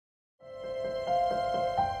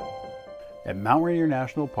At Mount Rainier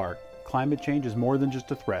National Park, climate change is more than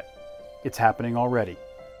just a threat. It's happening already.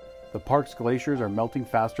 The park's glaciers are melting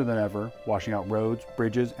faster than ever, washing out roads,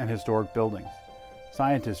 bridges, and historic buildings.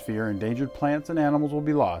 Scientists fear endangered plants and animals will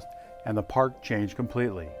be lost, and the park change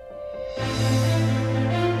completely.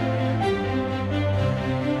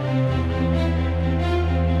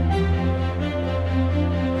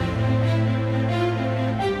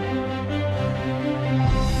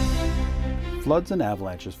 Floods and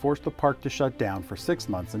avalanches forced the park to shut down for 6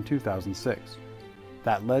 months in 2006.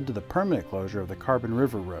 That led to the permanent closure of the Carbon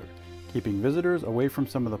River Road, keeping visitors away from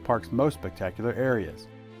some of the park's most spectacular areas.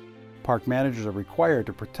 Park managers are required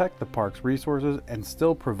to protect the park's resources and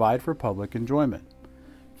still provide for public enjoyment.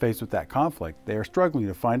 Faced with that conflict, they are struggling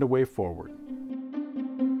to find a way forward.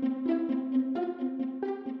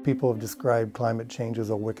 People have described climate change as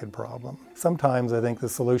a wicked problem. Sometimes I think the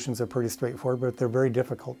solutions are pretty straightforward, but they're very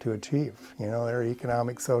difficult to achieve. You know, there are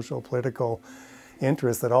economic, social, political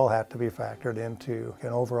interests that all have to be factored into an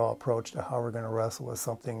overall approach to how we're going to wrestle with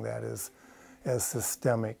something that is as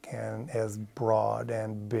systemic and as broad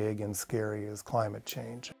and big and scary as climate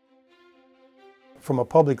change. From a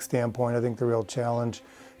public standpoint, I think the real challenge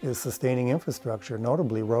is sustaining infrastructure,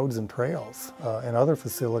 notably roads and trails and other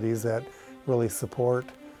facilities that really support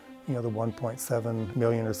the 1.7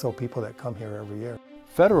 million or so people that come here every year.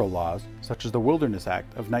 Federal laws, such as the Wilderness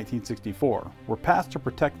Act of 1964, were passed to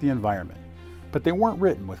protect the environment, but they weren't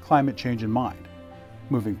written with climate change in mind.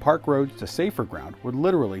 Moving park roads to safer ground would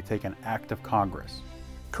literally take an act of Congress.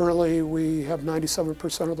 Currently, we have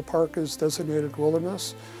 97% of the park is designated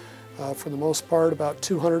wilderness. For the most part, about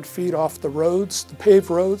 200 feet off the roads, the paved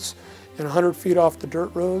roads, and 100 feet off the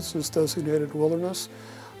dirt roads is designated wilderness.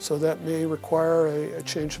 So that may require a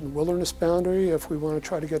change in the wilderness boundary if we want to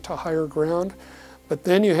try to get to higher ground. But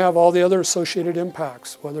then you have all the other associated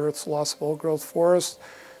impacts, whether it's loss of old growth forest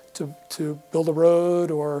to build a road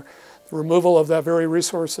or the removal of that very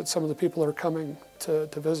resource that some of the people are coming to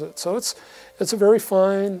visit. So it's a very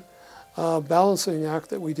fine balancing act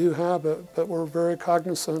that we do have, but we're very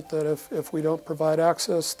cognizant that if we don't provide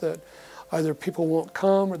access, that either people won't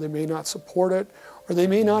come or they may not support it, or they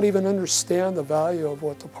may not even understand the value of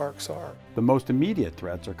what the parks are. The most immediate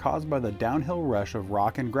threats are caused by the downhill rush of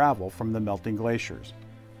rock and gravel from the melting glaciers.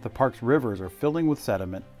 The park's rivers are filling with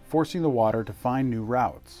sediment, forcing the water to find new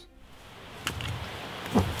routes.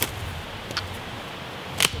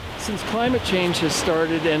 Since climate change has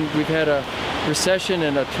started and we've had a recession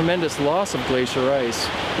and a tremendous loss of glacier ice,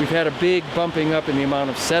 we've had a big bumping up in the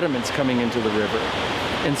amount of sediments coming into the river.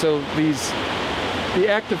 And so the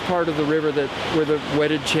active part of the river where the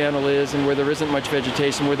wetted channel is and where there isn't much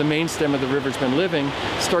vegetation, where the main stem of the river's been living,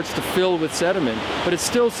 starts to fill with sediment. But it's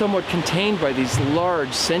still somewhat contained by these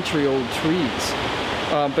large century-old trees.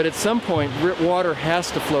 But at some point, water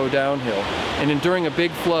has to flow downhill. And during a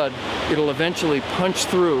big flood, it'll eventually punch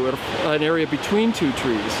through an area between two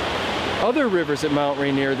trees. Other rivers at Mount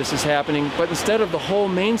Rainier, this is happening, but instead of the whole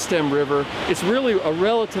main stem river, it's really a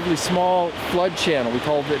relatively small flood channel. We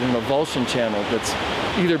call it an avulsion channel that's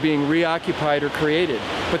either being reoccupied or created.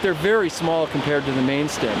 But they're very small compared to the main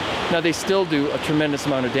stem. Now they still do a tremendous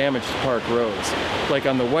amount of damage to park roads. Like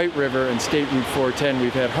on the White River and State Route 410,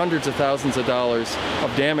 we've had hundreds of thousands of dollars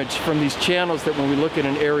of damage from these channels that when we look at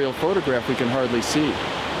an aerial photograph, we can hardly see.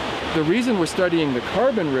 The reason we're studying the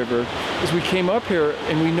Carbon River is we came up here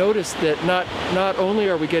and we noticed that not only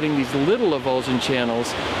are we getting these little avulsion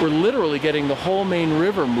channels, we're literally getting the whole main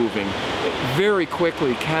river moving very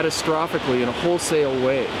quickly, catastrophically, in a wholesale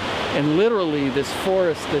way. And literally this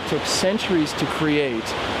forest that took centuries to create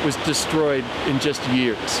was destroyed in just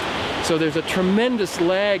years. So there's a tremendous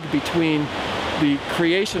lag between the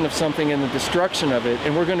creation of something and the destruction of it,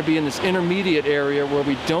 and we're going to be in this intermediate area where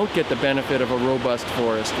we don't get the benefit of a robust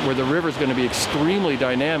forest, where the river is going to be extremely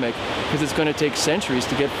dynamic because it's going to take centuries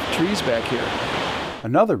to get trees back here.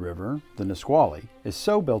 Another river, the Nisqually, is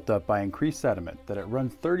so built up by increased sediment that it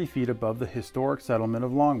runs 30 feet above the historic settlement of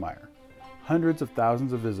Longmire. Hundreds of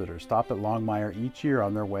thousands of visitors stop at Longmire each year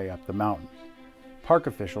on their way up the mountain. Park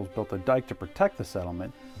officials built a dike to protect the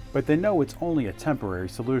settlement, but they know it's only a temporary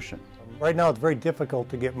solution. Right now it's very difficult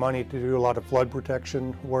to get money to do a lot of flood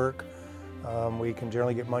protection work. We can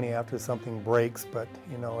generally get money after something breaks, but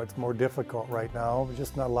it's more difficult right now. There's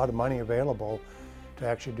just not a lot of money available to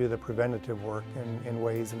actually do the preventative work in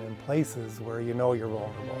ways and in places where you're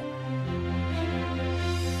vulnerable.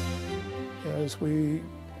 As we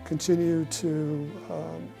continue to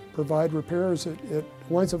provide repairs, it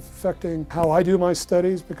winds up affecting how I do my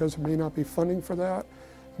studies because there may not be funding for that.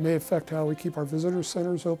 It may affect how we keep our visitor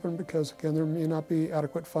centers open because, again, there may not be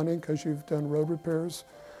adequate funding because you've done road repairs.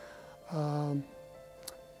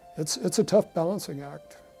 It's a tough balancing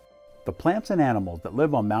act. The plants and animals that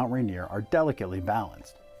live on Mount Rainier are delicately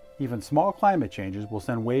balanced. Even small climate changes will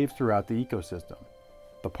send waves throughout the ecosystem.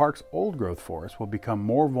 The park's old-growth forests will become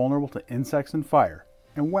more vulnerable to insects and fire,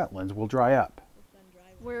 and wetlands will dry up.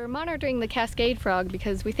 We're monitoring the cascade frog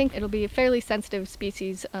because we think it'll be a fairly sensitive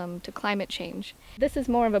species to climate change. This is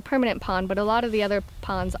more of a permanent pond, but a lot of the other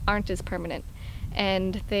ponds aren't as permanent.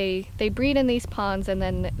 And they breed in these ponds and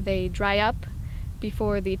then they dry up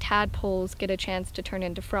before the tadpoles get a chance to turn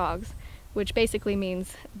into frogs, which basically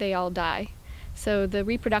means they all die. So the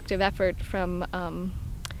reproductive effort from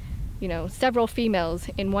several females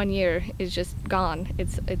in 1 year is just gone.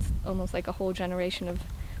 It's almost like a whole generation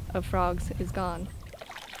of frogs is gone.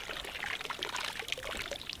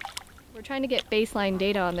 We're trying to get baseline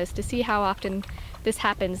data on this to see how often this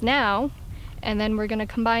happens now, and then we're going to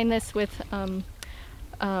combine this with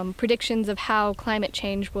predictions of how climate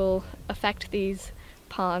change will affect these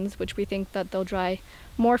ponds, which we think that they'll dry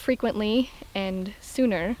more frequently and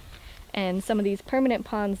sooner, and some of these permanent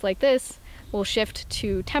ponds like this will shift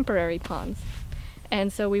to temporary ponds.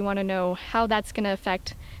 And so we want to know how that's going to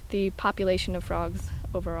affect the population of frogs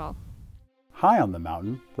overall. High on the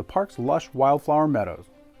mountain, the park's lush wildflower meadows,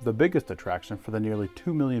 the biggest attraction for the nearly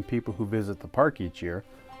 2 million people who visit the park each year,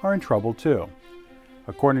 are in trouble too.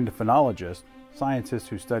 According to phenologists, scientists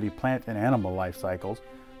who study plant and animal life cycles,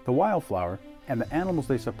 the wildflower and the animals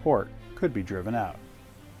they support could be driven out.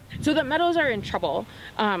 So the meadows are in trouble,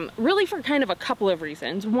 really for kind of a couple of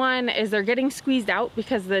reasons. One is they're getting squeezed out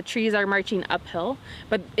because the trees are marching uphill,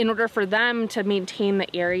 but in order for them to maintain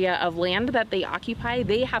the area of land that they occupy,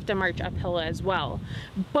 they have to march uphill as well.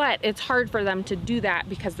 But it's hard for them to do that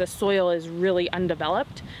because the soil is really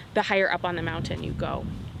undeveloped the higher up on the mountain you go.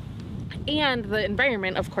 And the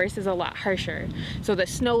environment, of course, is a lot harsher. So the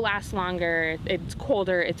snow lasts longer, it's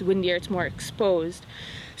colder, it's windier, it's more exposed.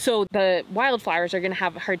 So the wildflowers are going to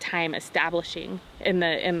have a hard time establishing in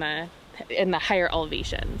the higher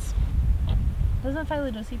elevations. Doesn't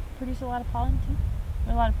Phyllodoce produce a lot of pollen too?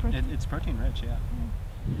 Or a lot of protein? It's protein rich, yeah.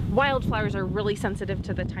 Wildflowers are really sensitive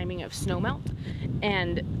to the timing of snow melt,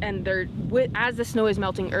 and as the snow is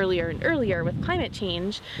melting earlier and earlier with climate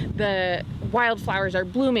change, the wildflowers are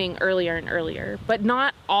blooming earlier and earlier. But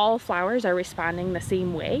not all flowers are responding the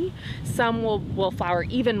same way. Some will flower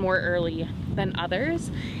even more early than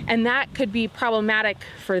others, and that could be problematic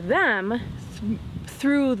for them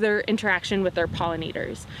through their interaction with their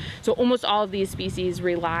pollinators. So almost all of these species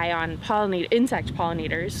rely on insect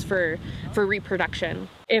pollinators for reproduction.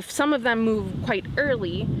 If some of them move quite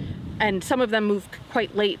early and some of them move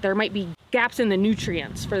quite late, there might be gaps in the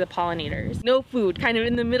nutrients for the pollinators. No food kind of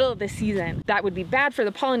in the middle of the season. That would be bad for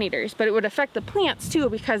the pollinators, but it would affect the plants too,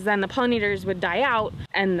 because then the pollinators would die out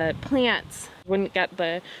and the plants wouldn't get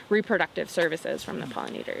the reproductive services from the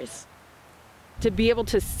pollinators. To be able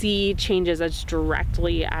to see changes as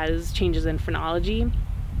directly as changes in phenology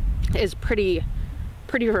is pretty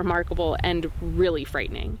remarkable and really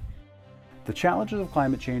frightening. The challenges of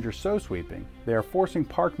climate change are so sweeping, they are forcing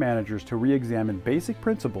park managers to re-examine basic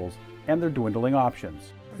principles and their dwindling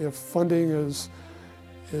options. If funding is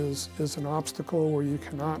an obstacle where you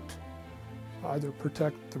cannot either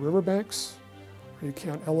protect the riverbanks or you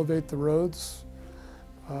can't elevate the roads,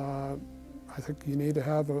 I think you need to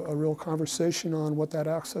have a real conversation on what that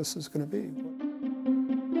access is going to be.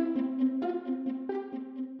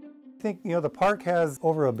 I think, the park has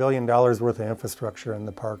over $1 billion worth of infrastructure in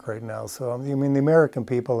the park right now. So, the American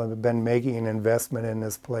people have been making an investment in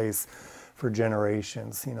this place for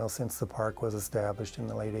generations, since the park was established in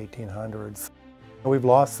the late 1800s. We've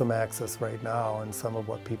lost some access right now and some of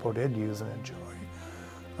what people did use and enjoy.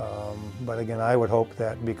 But again, I would hope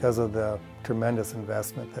that because of the tremendous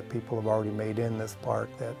investment that people have already made in this park,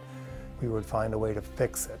 that we would find a way to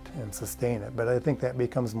fix it and sustain it. But I think that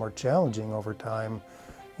becomes more challenging over time,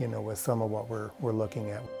 with some of what we're looking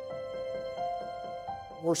at.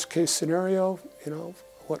 Worst case scenario,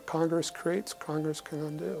 what Congress creates, Congress can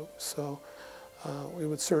undo. So we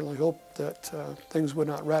would certainly hope that things would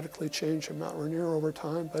not radically change in Mount Rainier over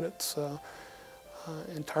time, but it's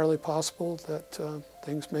entirely possible that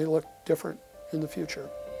things may look different in the future.